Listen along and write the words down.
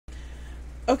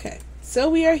Okay, so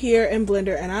we are here in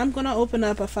Blender, and I'm going to open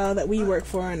up a file that we worked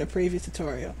for in the previous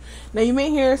tutorial. Now you may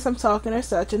hear some talking or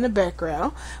such in the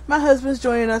background. My husband's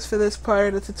joining us for this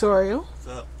part of the tutorial. What's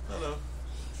up? Hello.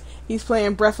 He's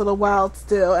playing Breath of the Wild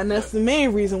still, and that's the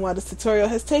main reason why this tutorial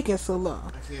has taken so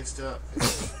long. I can't stop.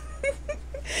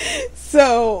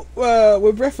 So,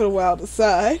 with Breath of the Wild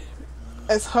aside,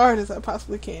 as hard as I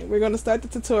possibly can, we're going to start the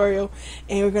tutorial,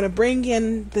 and we're going to bring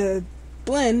in the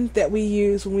blend that we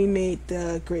used when we made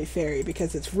the Great Fairy,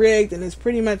 because it's rigged and it's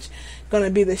pretty much going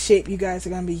to be the shape you guys are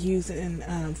going to be using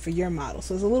for your model,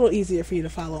 so it's a little easier for you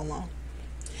to follow along.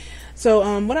 So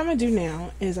what I'm going to do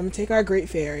now is I'm going to take our Great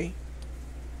Fairy,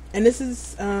 and this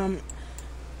is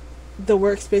the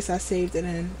workspace I saved it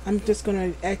in. I'm just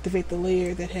going to activate the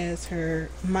layer that has her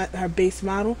base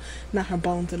model, not her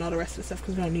bones and all the rest of the stuff,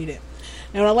 because we don't need it.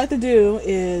 Now what I like to do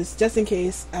is, just in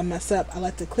case I mess up, I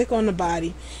like to click on the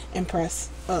body and press,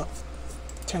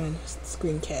 turn on the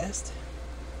screencast.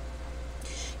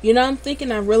 You know, I'm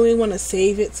thinking I really want to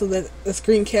save it so that the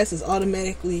screencast is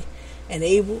automatically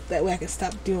enabled. That way I can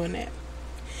stop doing that.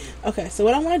 Okay, so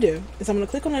what I want to do is I'm going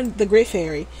to click on the Great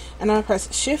Fairy, and I'm going to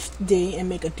press Shift D and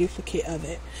make a duplicate of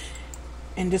it.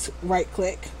 And just right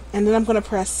click. And then I'm going to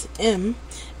press M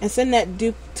and send that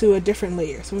dupe to a different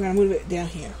layer. So we're going to move it down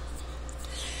here.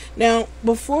 Now,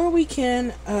 before we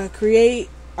can create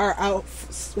our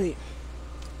wait,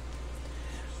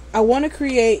 I want to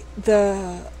create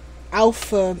the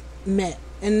alpha met,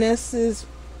 and this is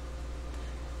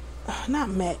not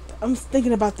met. I'm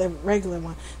thinking about the regular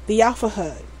one, the alpha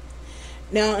HUD.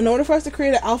 Now, in order for us to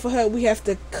create an alpha HUD, we have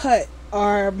to cut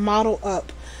our model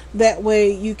up. That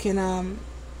way, you can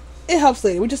it helps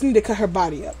later. We just need to cut her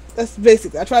body up. That's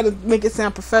basically, I try to make it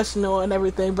sound professional and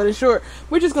everything, but in short,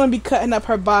 we're just going to be cutting up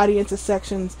her body into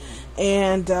sections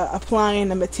and applying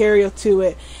the material to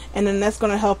it, and then that's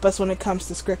going to help us when it comes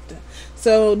to scripting.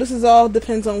 So this is all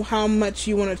depends on how much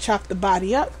you want to chop the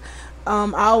body up.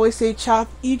 I always say chop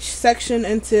each section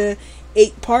into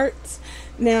 8 parts.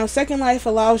 Now, Second Life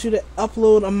allows you to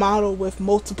upload a model with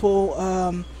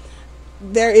multiple,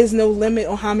 there is no limit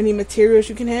on how many materials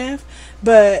you can have,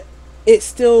 but it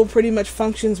still pretty much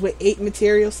functions with 8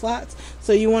 material slots,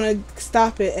 so you want to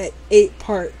stop it at 8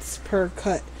 parts per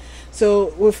cut.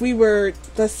 So if we were,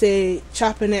 let's say,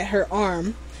 chopping at her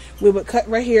arm, we would cut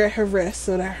right here at her wrist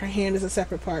so that her hand is a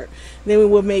separate part. Then we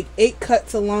would make 8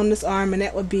 cuts along this arm, and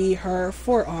that would be her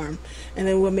forearm. And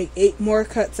then we'll make 8 more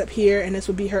cuts up here, and this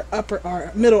would be her upper arm,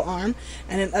 middle arm.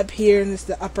 And then up here, and this is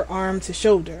the upper arm to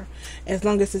shoulder. As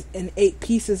long as it's in 8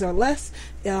 pieces or less,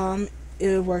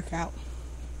 it'll work out.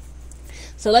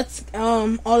 So let's,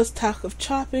 all this talk of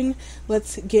chopping,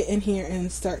 let's get in here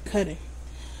and start cutting.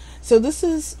 So this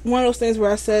is one of those things where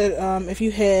I said if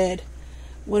you had,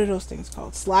 what are those things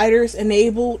called? Sliders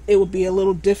enabled, it would be a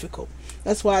little difficult.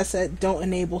 That's why I said don't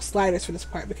enable sliders for this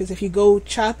part, because if you go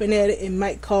chopping at it, it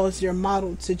might cause your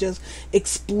model to just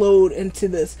explode into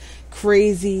this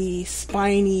crazy,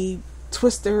 spiny,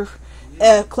 cluster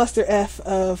F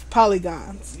of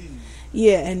polygons.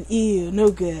 Yeah, and ew,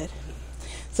 no good.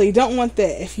 So you don't want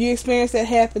that. If you experience that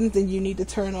happens, then you need to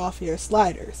turn off your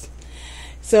sliders.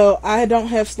 So I don't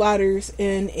have sliders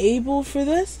enabled for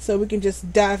this, so we can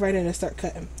just dive right in and start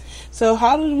cutting. So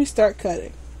how do we start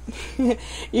cutting?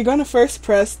 You're going to first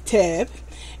press Tab,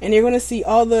 and you're going to see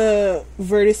all the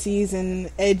vertices and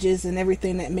edges and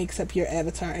everything that makes up your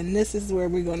avatar, and this is where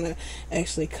we're going to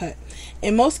actually cut.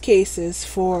 In most cases,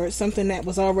 for something that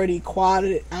was already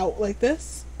quadded out like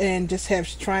this and just have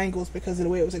triangles because of the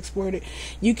way it was exported,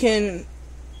 you can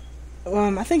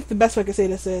I think the best way I can say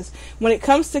this is, when it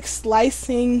comes to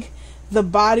slicing the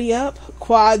body up,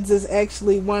 quads is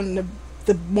actually one of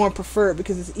the more preferred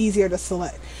because it's easier to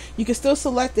select. You can still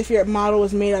select if your model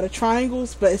is made out of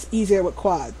triangles, but it's easier with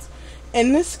quads.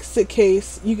 In this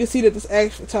case, you can see that this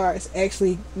avatar is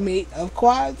actually made of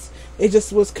quads. It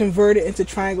just was converted into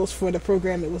triangles for the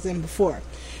program it was in before.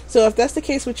 So if that's the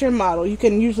case with your model, you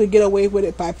can usually get away with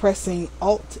it by pressing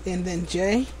Alt and then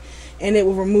J, and it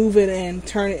will remove it and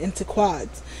turn it into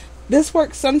quads. This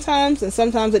works sometimes, and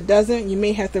sometimes it doesn't. You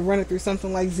may have to run it through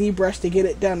something like ZBrush to get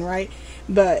it done right,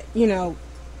 but you know,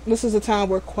 this is a time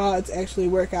where quads actually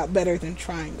work out better than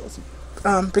triangles.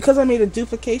 Because I made a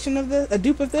dupe of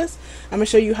this, I'm going to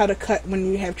show you how to cut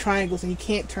when you have triangles and you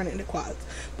can't turn it into quads.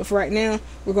 But for right now,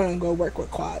 we're going to go work with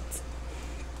quads.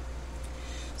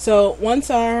 So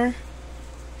once our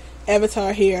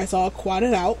avatar here is all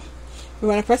quadded out, we're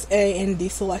going to press A and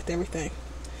deselect everything.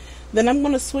 Then I'm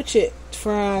going to switch it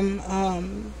from,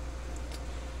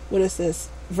 what is this,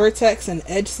 vertex and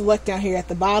edge select down here at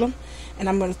the bottom, and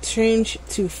I'm going to change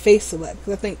to face select,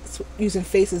 because I think using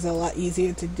face is a lot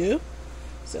easier to do.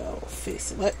 So face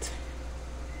select.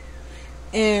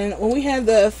 And when we have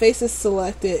the faces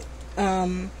selected,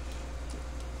 you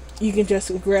can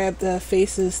just grab the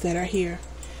faces that are here.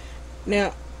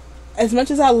 Now, as much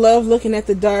as I love looking at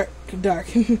the dark,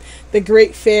 the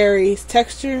Great Fairy's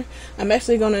texture, I'm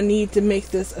actually going to need to make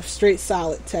this a straight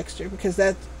solid texture, because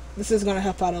this is going to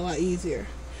help out a lot easier.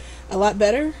 A lot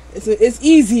better? It's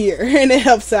easier, and it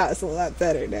helps out. It's a lot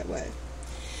better that way.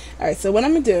 Alright, so what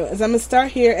I'm going to do is I'm going to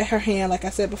start here at her hand, like I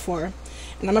said before,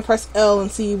 and I'm going to press L and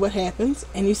see what happens.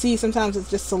 And you see sometimes it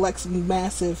just selects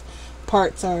massive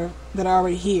parts that are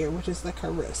already here, which is like her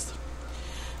wrist.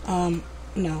 No,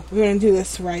 we're going to do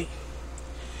this right.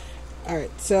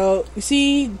 Alright, so you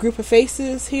see group of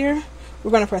faces here. We're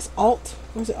going to press Alt.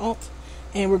 Where's it? Alt.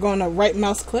 And we're going to right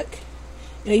mouse click.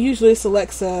 And it usually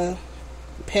selects a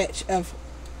patch of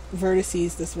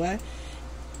vertices this way.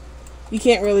 You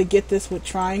can't really get this with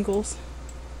triangles,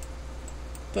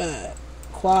 but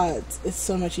quads is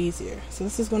so much easier. So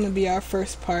this is going to be our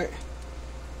first part.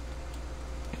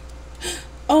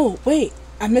 Oh, wait,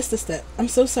 I missed a step. I'm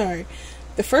so sorry.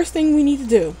 The first thing we need to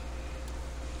do,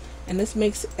 and this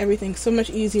makes everything so much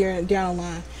easier down the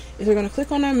line, is we're going to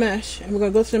click on our mesh and we're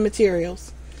going to go to the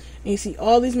materials. And you see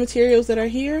all these materials that are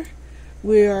here,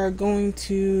 we are going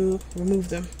to remove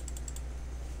them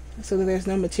so that there's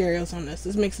no materials on this.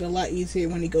 This makes it a lot easier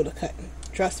when you go to cutting.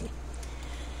 Trust me.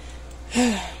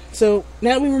 So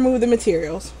now that we remove the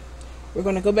materials, we're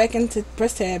going to go back into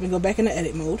press tab and go back into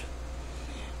edit mode.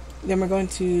 Then we're going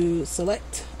to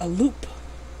select a loop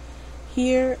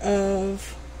here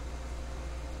of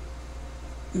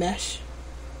mesh,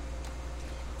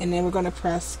 and then we're going to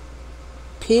press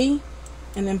P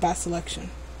and then by selection,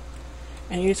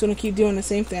 and you're just going to keep doing the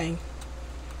same thing.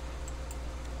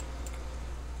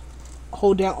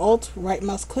 Hold down Alt, right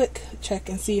mouse click, check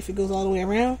and see if it goes all the way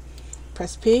around.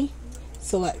 Press P,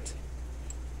 select.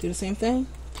 Do the same thing.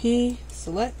 P,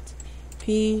 select,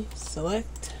 P,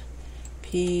 select,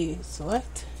 P,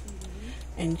 select,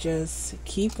 and just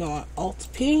keep going. Alt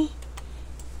P,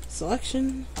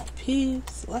 selection, Alt P,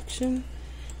 selection,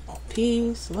 Alt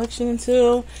P, selection,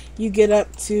 until you get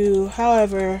up to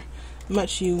however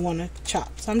much you want to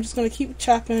chop. So I'm just going to keep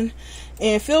chopping,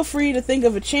 and feel free to think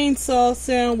of a chainsaw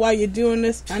sound while you're doing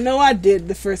this. I know I did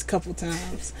the first couple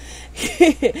times.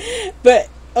 But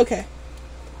okay,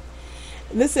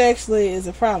 this actually is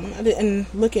a problem. I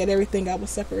didn't look at everything I was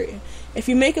separating. If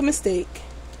you make a mistake,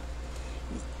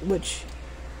 which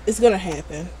is going to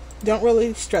happen, don't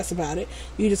really stress about it.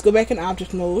 You just go back in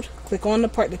object mode, click on the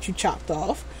part that you chopped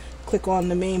off, click on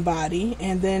the main body,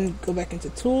 and then go back into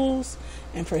tools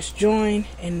and press join,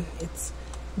 and it's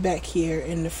back here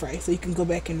in the fray, so you can go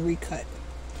back and recut.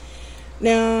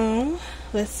 Now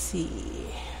let's see,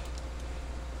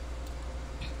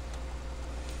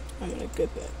 I'm gonna get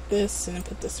this and then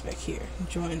put this back here and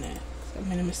join that. I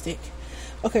made a mistake.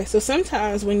 Okay, so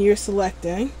sometimes when you're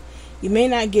selecting, you may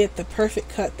not get the perfect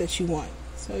cut that you want,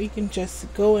 so you can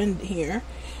just go in here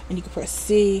and you can press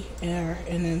C and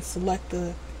then select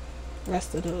the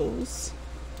rest of those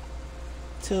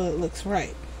till it looks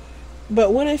right.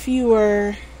 But what if you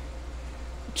were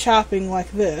chopping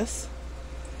like this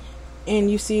and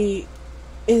you see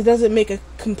it doesn't make a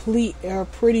complete or a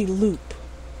pretty loop?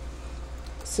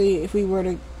 See, if we were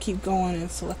to keep going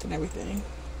and selecting everything,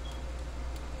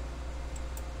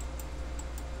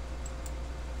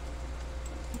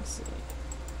 let's see.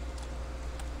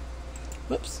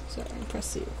 Whoops, sorry, press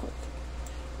C real quick.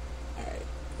 Alright.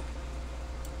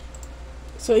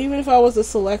 So even if I was to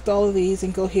select all of these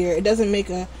and go here, it doesn't make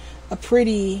a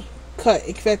pretty cut.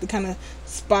 In fact, it kind of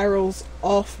spirals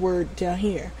offward down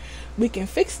here. We can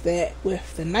fix that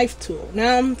with the knife tool.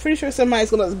 Now, I'm pretty sure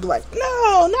somebody's going to be like,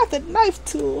 no, not the knife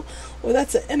tool. Well,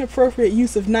 that's an inappropriate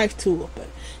use of knife tool. But,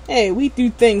 hey, we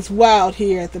do things wild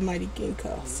here at the Mighty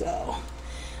Ginkgo. So,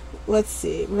 let's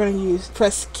see. We're going to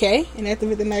press K and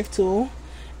activate the knife tool.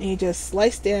 And you just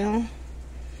slice down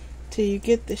till you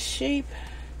get the shape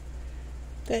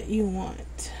that you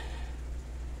want,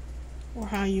 or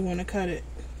how you want to cut it,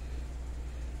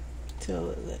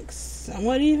 till it looks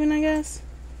somewhat even, I guess.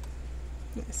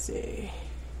 Let's see.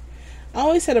 I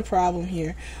always had a problem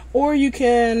here. Or you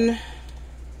can,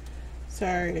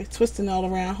 sorry, twisting all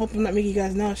around. Hope I'm not making you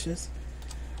guys nauseous.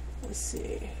 Let's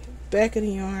see. Back of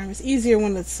the arm. It's easier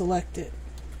when it's selected.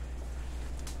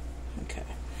 Okay.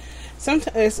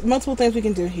 Sometimes there's multiple things we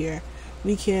can do here.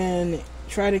 We can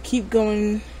try to keep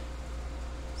going.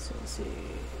 So let's see.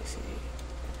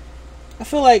 I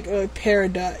feel like a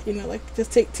peridot, you know, like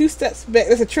just take 2 steps back.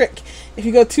 That's a trick. If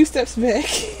you go 2 steps back,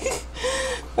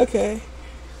 okay.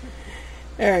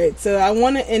 Alright, so I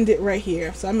want to end it right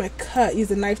here. So I'm going to cut, use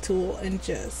the knife tool, and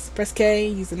just press K,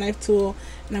 use the knife tool,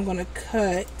 and I'm going to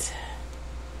cut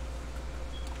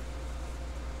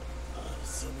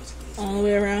all the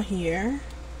way around here.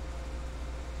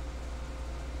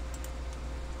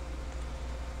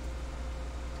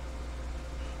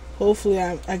 Hopefully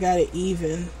I got it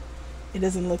even. It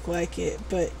doesn't look like it,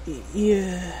 but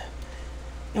yeah.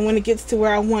 And when it gets to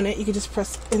where I want it, you can just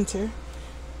press enter.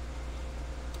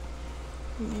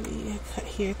 Maybe I cut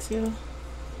here too.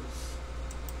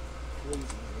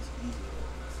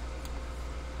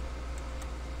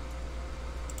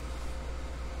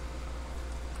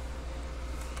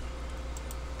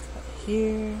 Cut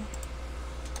here.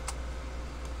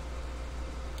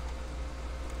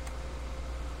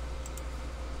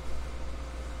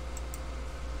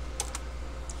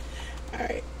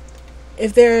 Alright.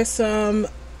 If there are some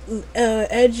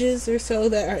edges or so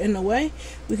that are in the way,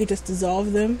 we could just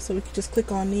dissolve them. So we could just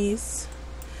click on these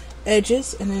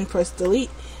edges and then press delete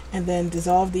and then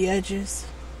dissolve the edges.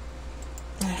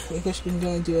 I guess you can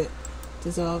only do it.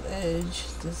 Dissolve edge,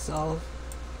 dissolve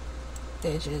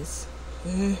edges.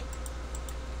 I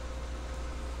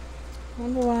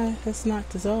wonder why that's not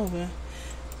dissolving.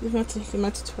 My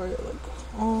tutorial look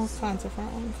all kinds of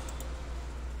wrong.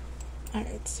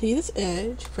 Alright, see this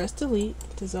edge, press delete,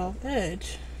 dissolve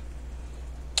edge.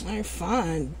 Alright,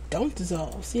 fine, don't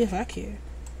dissolve. See if I care.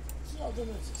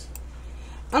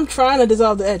 I'm trying to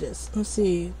dissolve the edges. Let's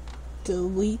see.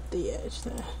 Delete the edge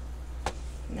there.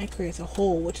 And that creates a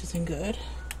hole, which isn't good.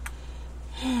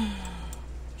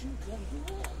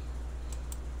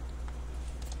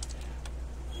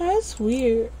 That's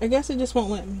weird. I guess it just won't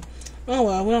let me. Oh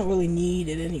well, we don't really need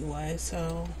it anyway,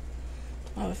 so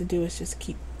all I have to do is just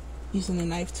keep using the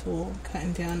knife tool,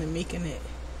 cutting down and making it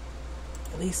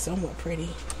at least somewhat pretty.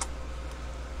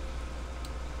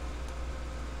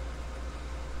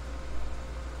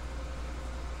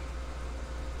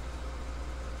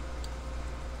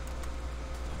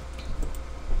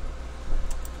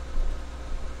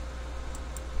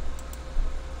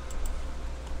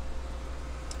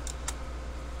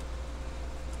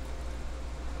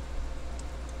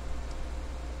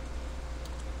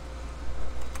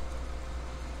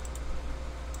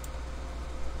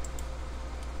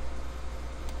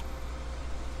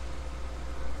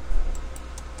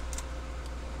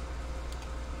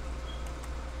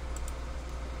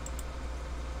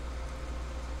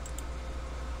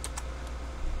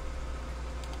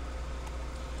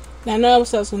 Now I know I was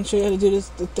going to show you how to do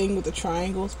the thing with the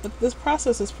triangles, but this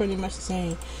process is pretty much the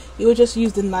same. You would just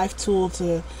use the knife tool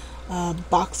to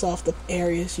box off the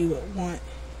areas you would want.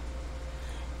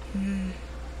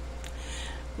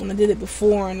 When I did it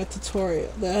before in the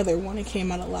tutorial, the other one, it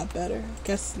came out a lot better. I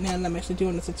guess now that I'm actually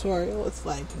doing the tutorial, it's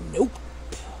like, nope.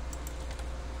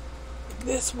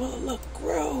 This will look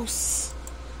gross.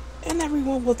 And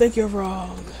everyone will think you're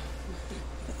wrong.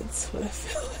 That's what I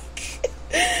feel like.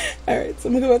 Alright, so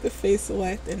I'm going to go with the face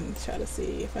select and try to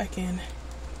see if I can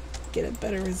get a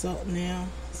better result now.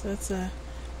 So that's a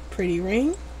pretty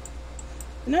ring.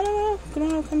 No,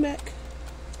 come back.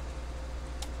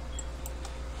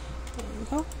 There we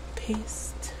go.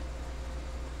 Paste.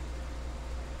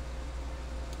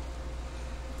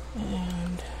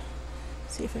 And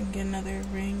see if I can get another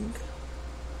ring.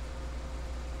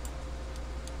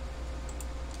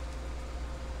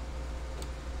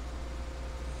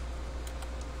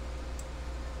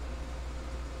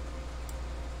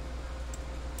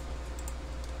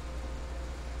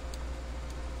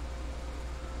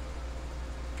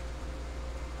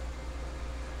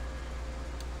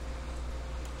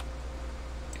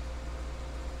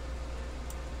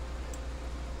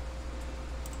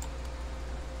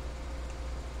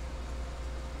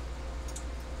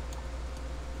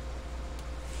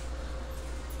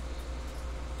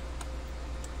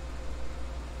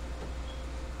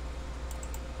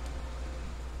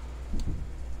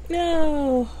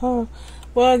 No. Oh.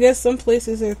 Well, I guess some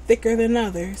places are thicker than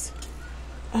others.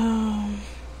 Let's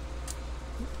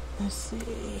see.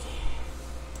 Use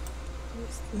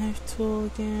the knife tool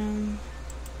again.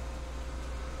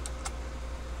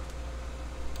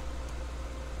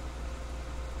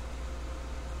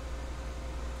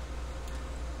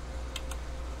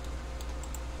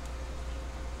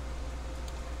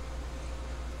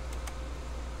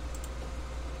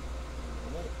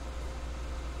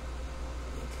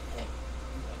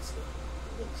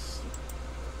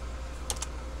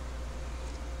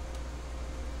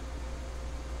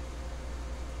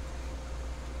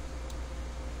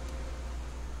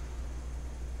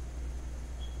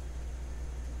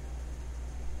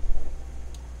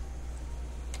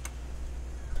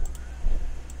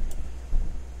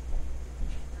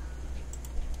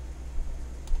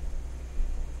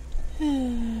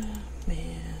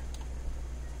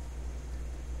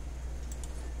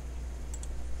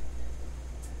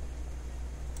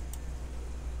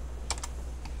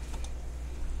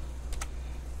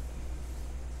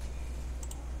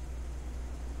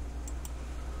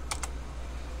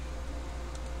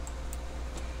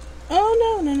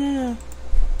 No, no, no,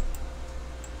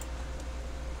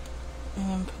 no.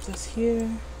 And put this here.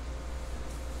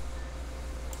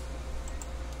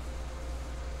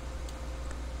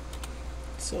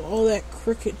 So all that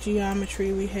crooked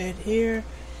geometry we had here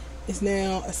is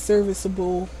now a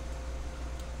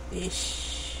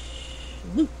serviceable-ish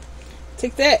loop.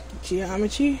 Take that,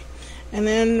 geometry. And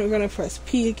then we're going to press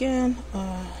P again.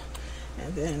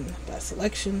 And then by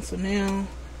selection. So now,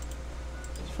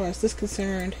 as far as this is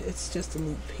concerned, it's just a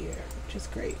loop here, which is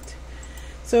great.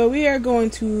 So we are going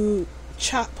to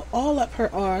chop all up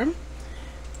her arm.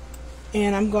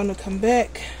 And I'm going to come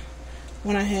back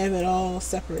when I have it all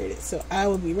separated. So I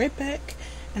will be right back,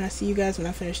 and I'll see you guys when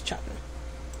I finish chopping.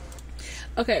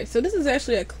 Okay, so this is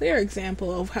actually a clear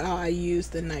example of how I use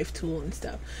the knife tool and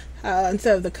stuff.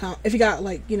 Instead of the if you got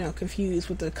confused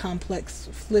with the complex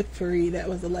flippery, that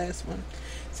was the last one.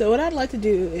 So what I'd like to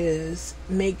do is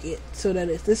make it so that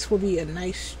this will be a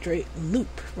nice straight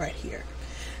loop right here.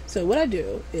 So what I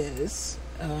do is,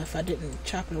 if I didn't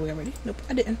chop it away already, nope,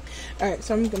 I didn't. Alright,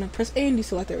 so I'm going to press A and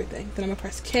deselect everything. Then I'm going to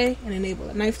press K and enable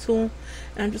the knife tool.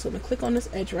 And I'm just going to click on this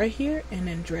edge right here and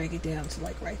then drag it down to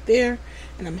like right there.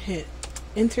 And I'm going to hit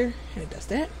enter, and it does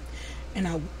that. And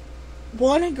I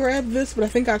want to grab this, but I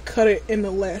think I cut it in the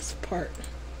last part.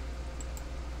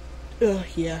 Oh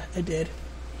yeah, I did.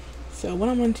 So what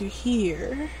I'm going to do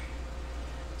here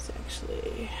is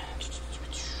actually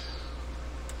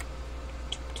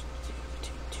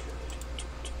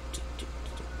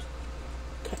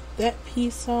cut that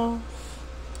piece off.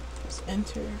 Press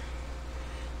enter.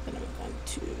 Then I'm going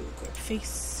to grab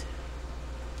face.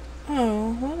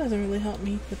 Oh, well, that doesn't really help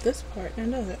me with this part, now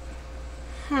does it?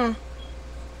 Huh.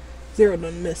 Zero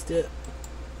done missed it.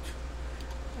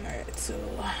 Alright, so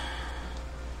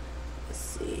let's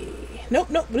see. Nope,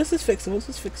 this is fixable. This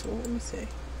is fixable. Let me see.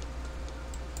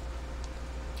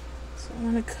 So I'm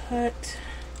gonna cut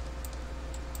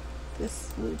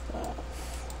this loop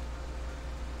off.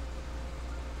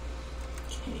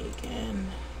 Okay, again.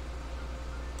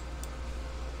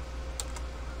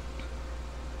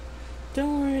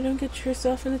 Don't worry, don't get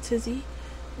yourself in a tizzy.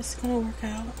 It's gonna work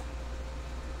out.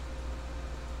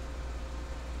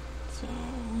 So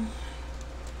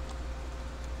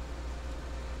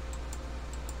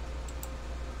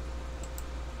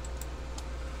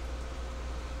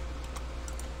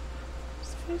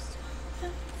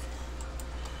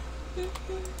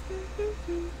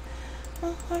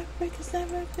my heartbreak has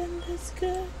never been this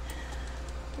good.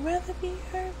 I'd rather be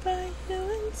hurt by you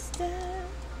instead.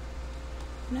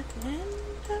 And at the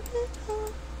end of it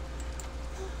all,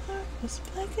 my heart was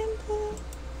black and blue.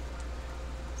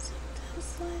 Sometimes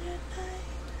late at night,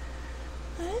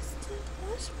 I still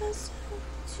watch myself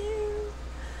with you.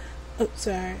 Oh,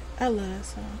 sorry. I love that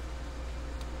song.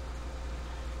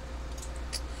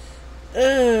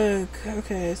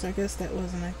 Okay, so I guess that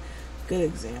wasn't a good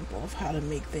example of how to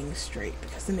make things straight,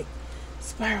 because then it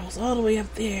spirals all the way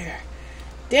up there.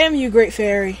 Damn you, Great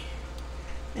Fairy,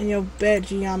 and your bad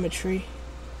geometry.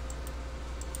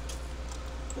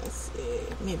 Let's see,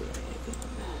 maybe I can.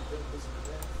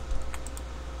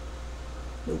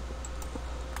 Nope.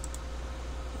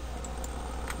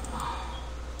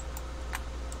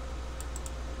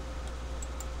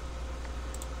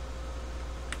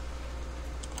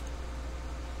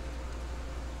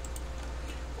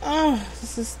 Oh,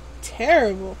 this is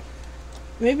terrible.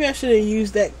 Maybe I should have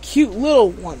used that cute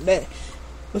little one that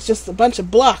was just a bunch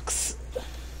of blocks.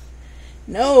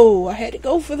 No, I had to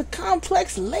go for the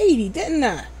complex lady, didn't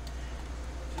I?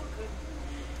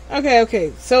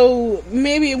 Okay, so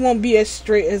maybe it won't be as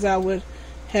straight as I would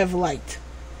have liked.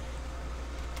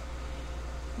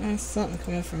 There's something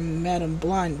coming from Madam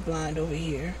Blind over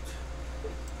here.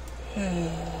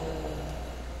 Grumble.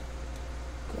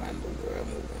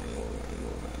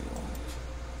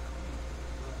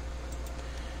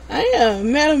 I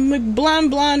am Madam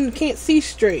McBlind can't see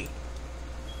straight.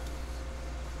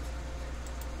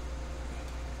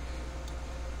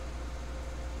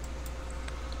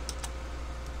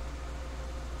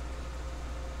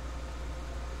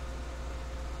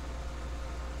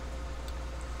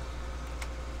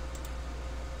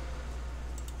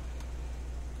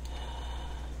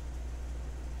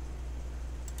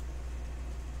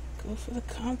 Go for the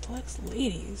complex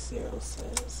lady, Zero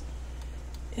says.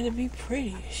 It'll be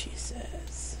pretty, she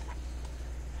says.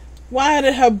 Why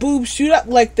did her boobs shoot up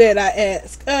like that, I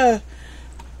ask?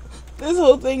 This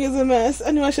whole thing is a mess.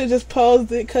 I knew I should have just paused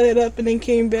it, cut it up, and then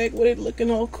came back with it looking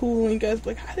all cool. And you guys be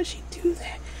like, how did she do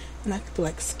that? And I could be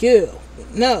like, skill.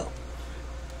 But no.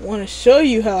 I want to show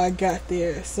you how I got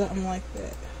there, or something like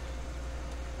that.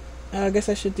 I guess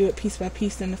I should do it piece by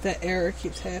piece then if that error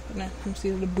keeps happening. Let me see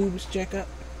if the boobs jack up.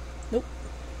 Nope.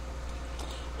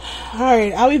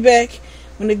 Alright, I'll be back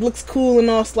when it looks cool and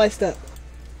all sliced up.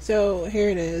 So here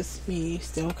it is, me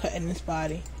still cutting this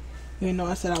body. Even though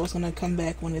I said I was going to come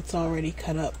back when it's already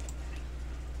cut up.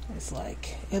 It's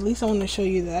like, at least I want to show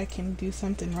you that I can do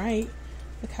something right.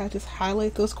 Look how I just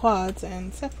highlight those quads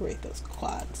and separate those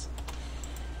quads.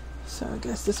 So I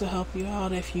guess this will help you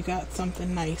out if you got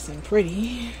something nice and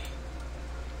pretty.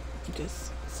 You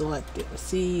just select it,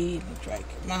 seed, drag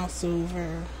your mouse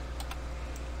over,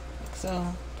 like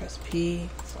so, press P,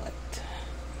 select.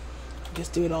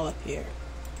 Just do it all up here.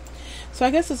 So I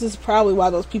guess this is probably why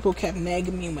those people kept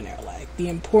nagging me when they're like, the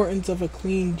importance of a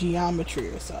clean geometry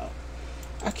or so.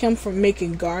 I come from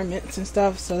making garments and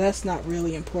stuff, so that's not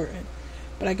really important.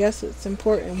 But I guess it's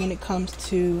important when it comes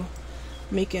to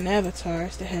making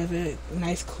avatars to have a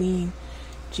nice clean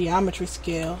geometry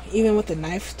scale. Even with the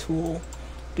knife tool,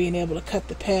 being able to cut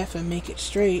the path and make it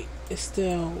straight, it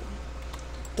still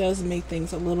does make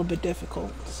things a little bit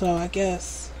difficult. So I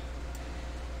guess,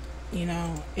 you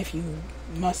know, if you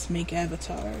must make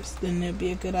avatars, then it'd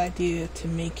be a good idea to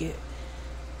make it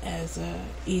as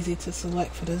easy to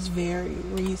select for this very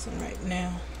reason right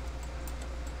now.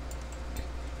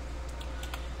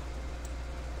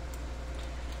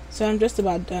 So I'm just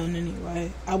about done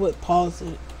anyway. I would pause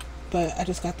it, but I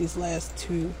just got these last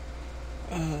two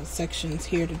sections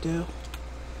here to do,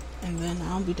 and then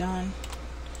I'll be done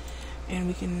and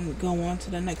we can go on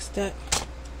to the next step.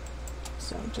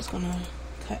 So I'm just gonna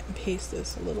cut and paste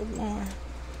this a little more.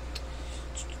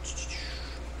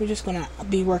 We're just gonna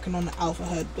be working on the alpha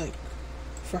HUD, like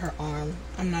for her arm.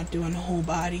 I'm not doing the whole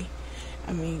body.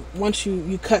 I mean, once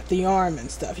you cut the arm and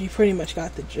stuff, you pretty much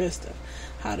got the gist of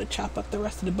how to chop up the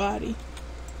rest of the body.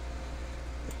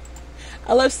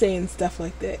 I love saying stuff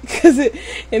like that because it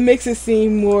makes it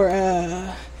seem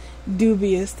more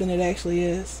dubious than it actually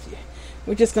is.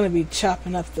 We're just gonna be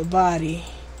chopping up the body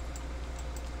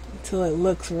until it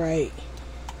looks right.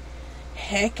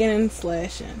 Hacking and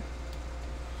slashing.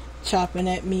 Chopping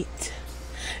that meat.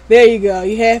 There you go.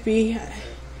 You happy?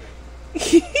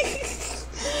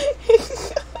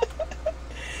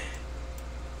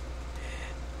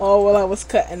 Oh, while I was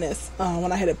cutting this,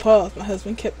 when I hit a pause, my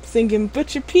husband kept singing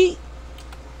Butcher Pete.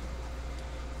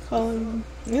 It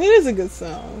is a good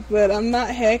song, but I'm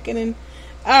not hacking and...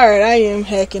 Alright, I am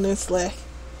hacking and slack.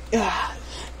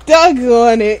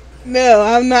 Doggone it. No,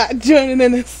 I'm not joining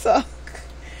in this song.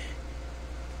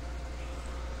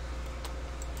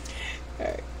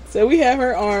 Alright, so we have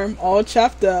her arm all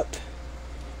chopped up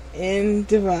and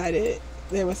divided.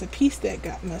 There was a piece that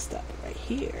got messed up right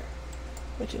here,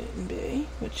 which it didn't be,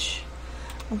 which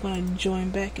I'm going to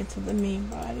join back into the main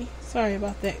body. Sorry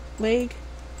about that leg.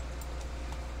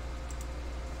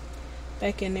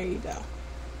 Back in, there you go.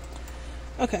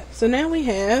 Okay, so now we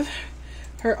have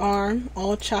her arm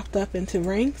all chopped up into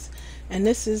rings, and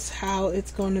this is how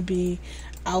it's going to be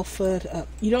alpha'd up.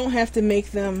 You don't have to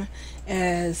make them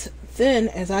as thin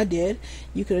as I did.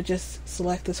 You could have just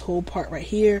select this whole part right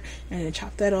here and then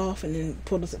chop that off and then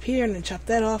pull this up here and then chop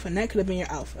that off, and that could have been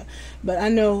your alpha. But I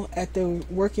know after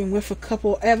working with a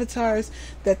couple avatars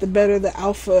that the better the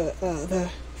alpha,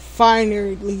 the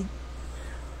finerly,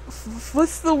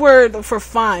 what's the word for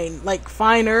fine? Like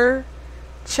finer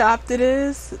chopped it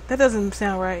is? That doesn't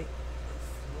sound right.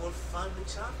 More finely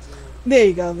chopped. There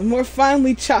you go. The more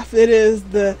finely chopped it is,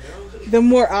 the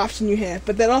more option you have.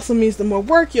 But that also means the more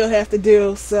work you'll have to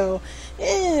do. So,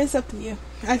 it's up to you.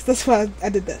 That's why I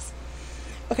did this.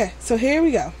 Okay, so here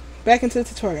we go. Back into the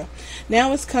tutorial.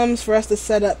 Now it comes for us to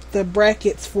set up the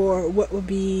brackets for what would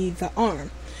be the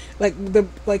arm.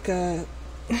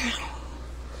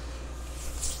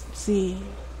 See,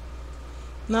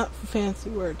 not fancy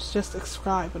words, just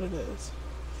describe what it is.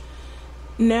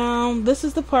 Now, this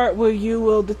is the part where you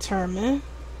will determine.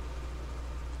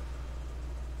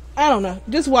 I don't know.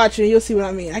 Just watch it, you'll see what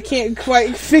I mean. I can't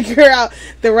quite figure out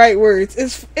the right words.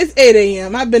 It's 8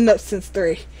 a.m. I've been up since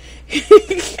 3.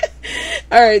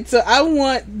 Alright, so I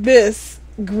want this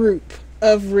group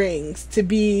of rings to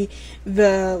be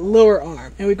the lower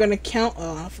arm, and we're going to count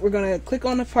off. We're going to click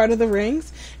on the part of the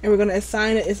rings, and we're going to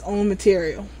assign it its own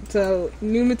material. So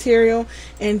new material,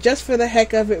 and just for the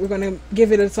heck of it, we're going to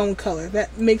give it its own color.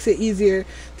 That makes it easier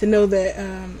to know that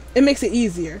it makes it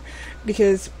easier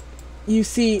because you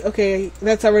see, okay,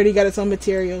 that's already got its own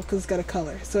material because it's got a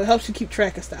color, so it helps you keep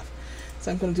track of stuff.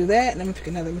 So I'm going to do that, and I'm going to pick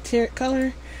another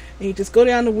color, and you just go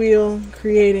down the wheel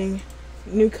creating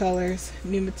new colors,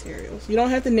 new materials. You don't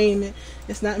have to name it,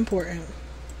 it's not important.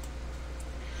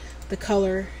 The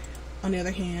color, on the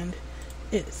other hand,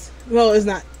 is, well, it's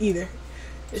not either.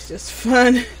 It's just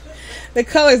fun. The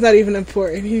color is not even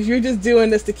important. If you're just doing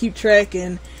this to keep track,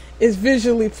 and it's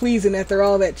visually pleasing after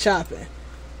all that chopping.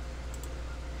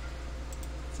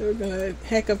 So we're going to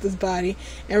hack up this body,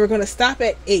 and we're going to stop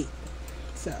at 8.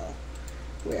 So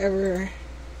wherever.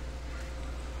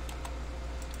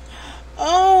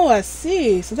 Oh, I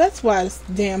see. So that's why this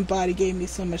damn body gave me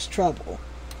so much trouble.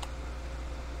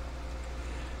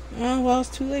 Oh, well, it's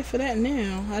too late for that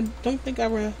now. I don't think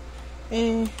I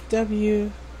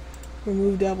W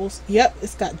remove doubles. Yep,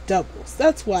 it's got doubles.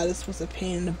 That's why this was a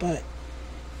pain in the butt.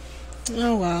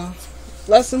 Oh, well.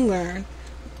 Lesson learned.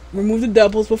 Remove the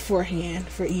doubles beforehand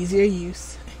for easier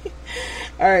use.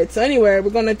 Alright, so anyway, we're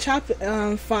going to chop,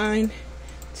 find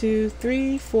 2,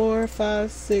 3, 4,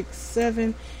 5, 6,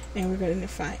 7, and we're going to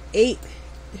find 8.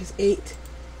 There's 8.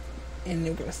 And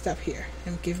then we're going to stop here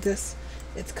and give this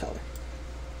its color.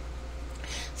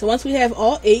 So once we have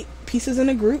all 8 pieces in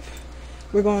a group,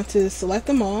 we're going to select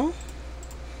them all.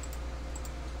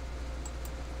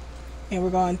 And we're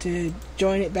going to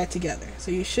join it back together.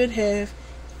 So you should have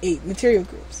 8 material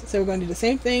groups. So we're going to do the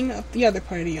same thing up the other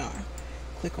part of the yarn.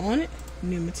 Click on it,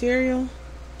 new material.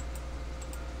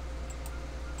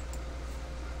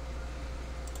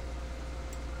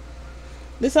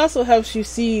 This also helps you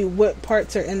see what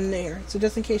parts are in there. So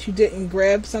just in case you didn't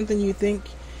grab something you think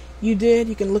you did,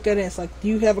 you can look at it and it's like, do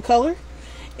you have a color?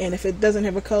 And if it doesn't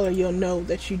have a color, you'll know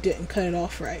that you didn't cut it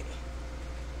off right.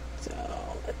 So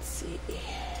let's see.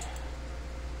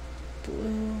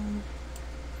 Blue.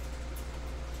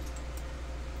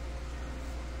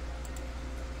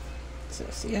 So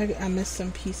see, I missed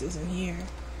some pieces in here.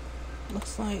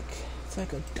 Looks like it's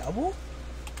like a double.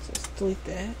 So let's delete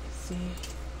that. Let's see.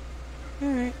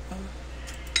 Alright.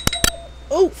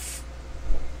 Oof!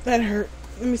 That hurt.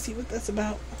 Let me see what that's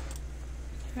about.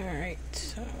 Alright,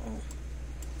 so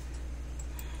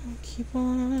keep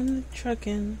on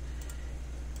trucking.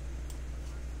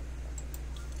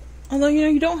 Although,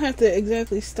 you don't have to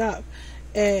exactly stop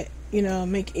at,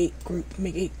 make 8 group,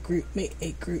 make 8 group, make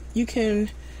 8 group. You can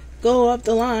go up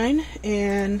the line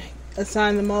and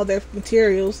assign them all their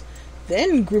materials,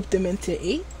 then group them into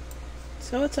 8.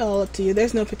 So it's all up to you.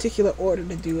 There's no particular order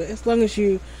to do it, as long as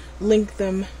you link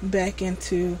them back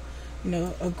into,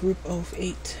 a group of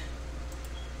 8.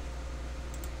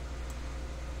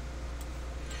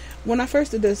 When I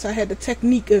first did this, I had the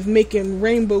technique of making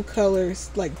rainbow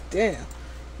colors, like, damn.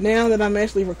 Now that I'm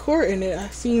actually recording it, I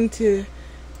seem to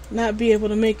not be able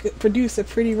to produce a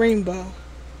pretty rainbow.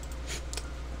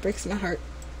 Breaks my heart.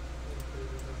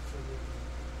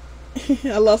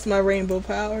 I lost my rainbow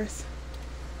powers.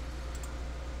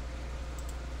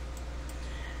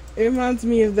 It reminds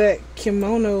me of that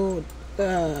kimono,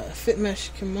 fit mesh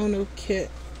kimono kit,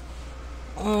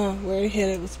 where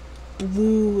it was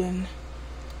blue and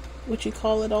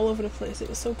all over the place. It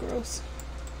was so gross.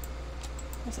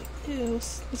 I was like, ew,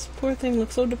 this poor thing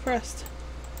looks so depressed.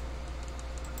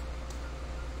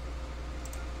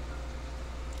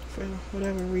 For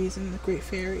whatever reason, the Great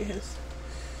Fairy has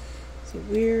a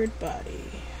weird body.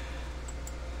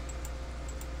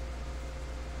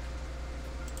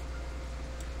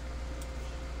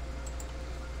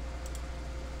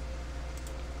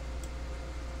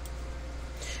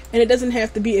 And it doesn't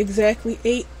have to be exactly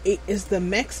 8. 8 is the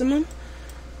maximum.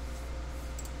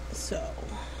 So,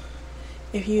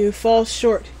 if you fall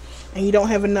short and you don't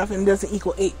have enough and it doesn't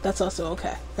equal 8, that's also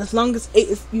okay. As long as 8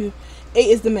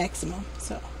 is the maximum.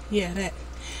 So, yeah, that.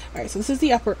 Alright, so this is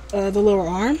the lower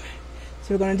arm.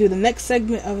 So we're going to do the next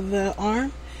segment of the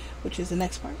arm, which is the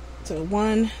next part. So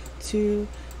 1, 2,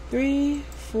 3,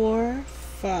 4,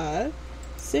 5,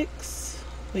 6.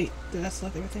 Wait, did I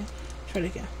select everything? Try it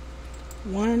again.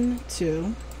 1,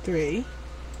 2, 3.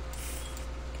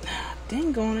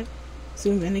 Dang on it.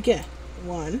 Zoom in again.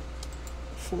 1,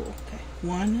 4. Okay.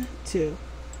 1, 2,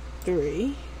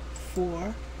 3,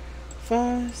 4,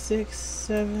 5, 6,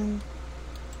 7,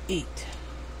 8.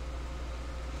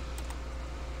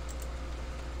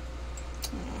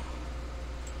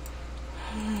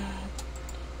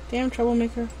 Damn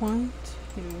troublemaker. 1,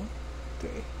 2,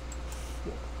 3,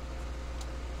 4.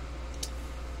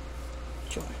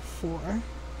 Join 4,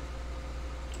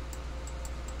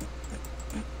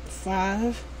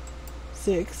 5,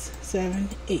 6, 7,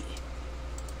 8.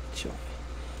 Join.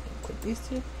 Click these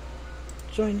two.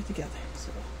 Join it together.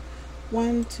 So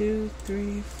 1, 2,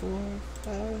 3, 4,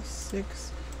 5,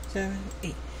 6, 7,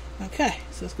 8. Okay,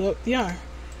 so let's go up the arm.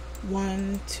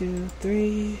 1, 2,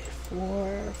 3,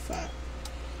 4, 5.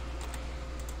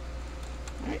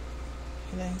 Alright,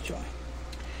 and then join.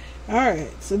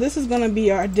 Alright, so this is going to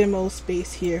be our demo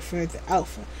space here for the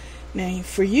alpha. Now,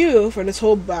 for this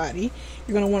whole body,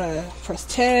 you're going to want to press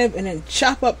tab and then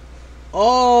chop up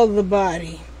all the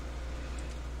body.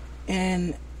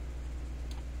 And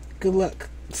good luck.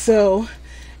 So,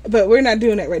 but we're not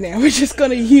doing that right now. We're just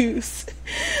going to use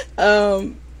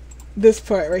this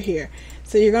part right here.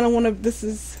 So you're going to want to, this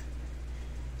is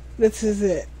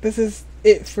it. This is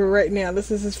it for right now.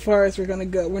 This is as far as we're going to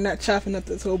go. We're not chopping up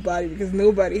this whole body because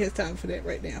nobody has time for that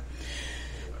right now.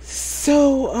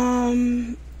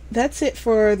 So that's it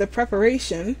for the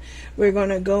preparation. We're going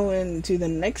to go into the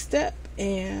next step,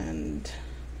 and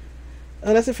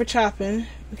that's it for chopping.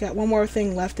 We got one more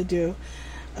thing left to do.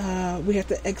 We have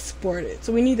to export it.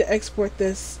 So we need to export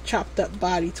this chopped up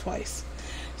body twice.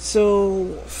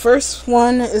 So first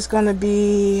one is going to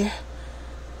be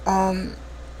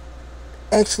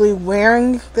actually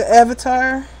wearing the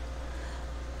avatar,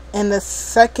 and the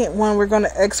second one we're going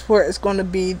to export is going to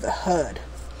be the HUD.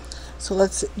 So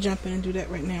let's jump in and do that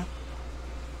right now.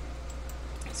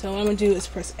 So what I'm going to do is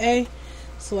press A,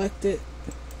 select it,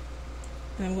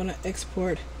 and I'm going to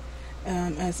export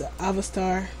as an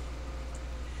avatar.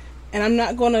 And I'm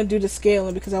not going to do the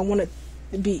scaling because I want it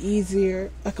to be easier,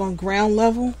 like on ground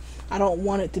level. I don't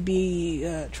want it to be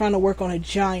trying to work on a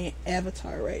giant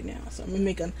avatar right now. So I'm going to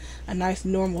make a nice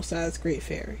normal size Great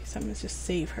Fairy. So I'm going to just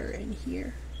save her in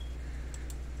here.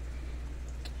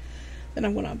 Then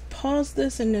I'm going to pause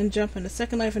this and then jump into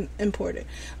Second Life and import it.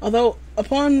 Although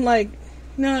upon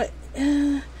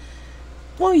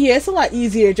well, yeah, it's a lot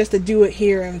easier just to do it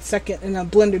here in a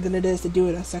Blender than it is to do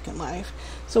it in Second Life.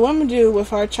 So what I'm going to do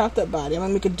with our chopped up body, I'm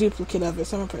going to make a duplicate of it.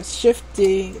 So I'm going to press Shift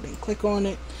D, then click on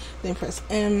it, then press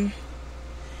M,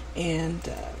 and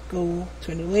go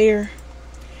to a new layer.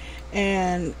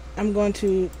 And I'm going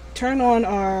to turn on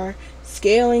our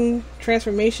scaling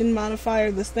transformation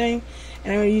modifier, this thing,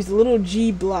 and I'm going to use the little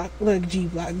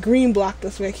green block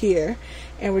that's right here,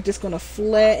 and we're just going to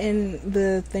flatten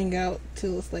the thing out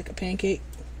till it's like a pancake.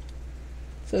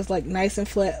 So it's like nice and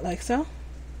flat like so.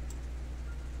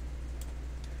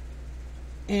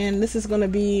 And this is going to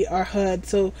be our HUD.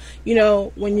 So, you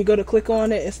know, when you go to click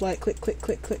on it, it's like click, click,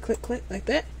 click, click, click, click, like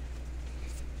that.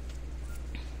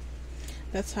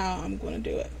 That's how I'm going to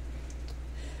do it.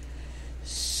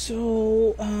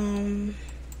 So,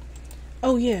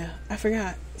 oh yeah, I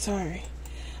forgot. Sorry.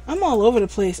 I'm all over the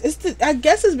place. I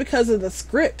guess it's because of the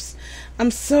scripts. I'm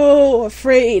so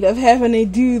afraid of having to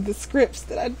do the scripts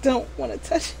that I don't want to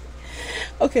touch it.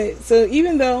 Okay, so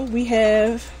even though we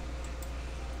have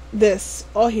this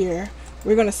all here,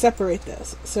 we're going to separate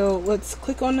this. So let's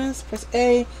click on this, press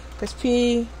A, press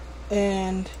P,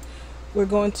 and we're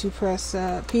going to press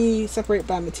P, separate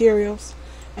by materials,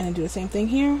 and then do the same thing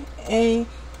here. A,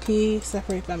 P,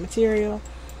 separate by material,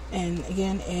 and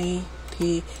again A,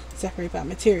 P, separate by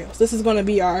materials. This is going to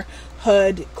be our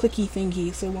HUD clicky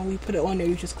thingy, so when we put it on there,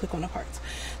 you just click on the parts.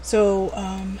 So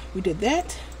we did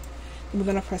that. We're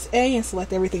going to press A and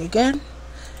select everything again,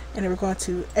 and then we're going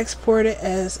to export it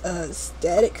as a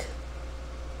static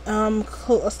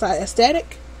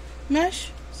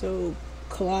mesh. So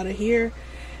collada here,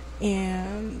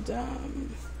 and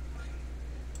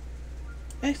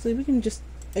actually we can just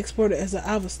export it as an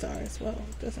avatar as well.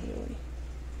 It doesn't really.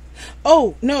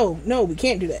 Oh no, we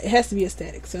can't do that. It has to be a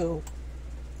static. So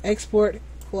export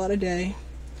collada day,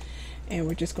 and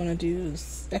we're just going to do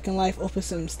Second Life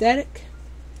Opusum static,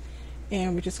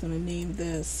 and we're just going to name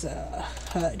this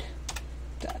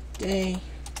HUD.day,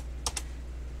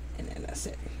 and then that's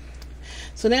it.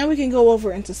 So now we can go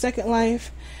over into Second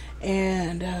Life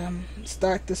and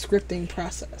start the scripting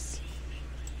process.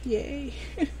 Yay.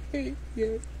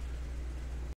 Yay.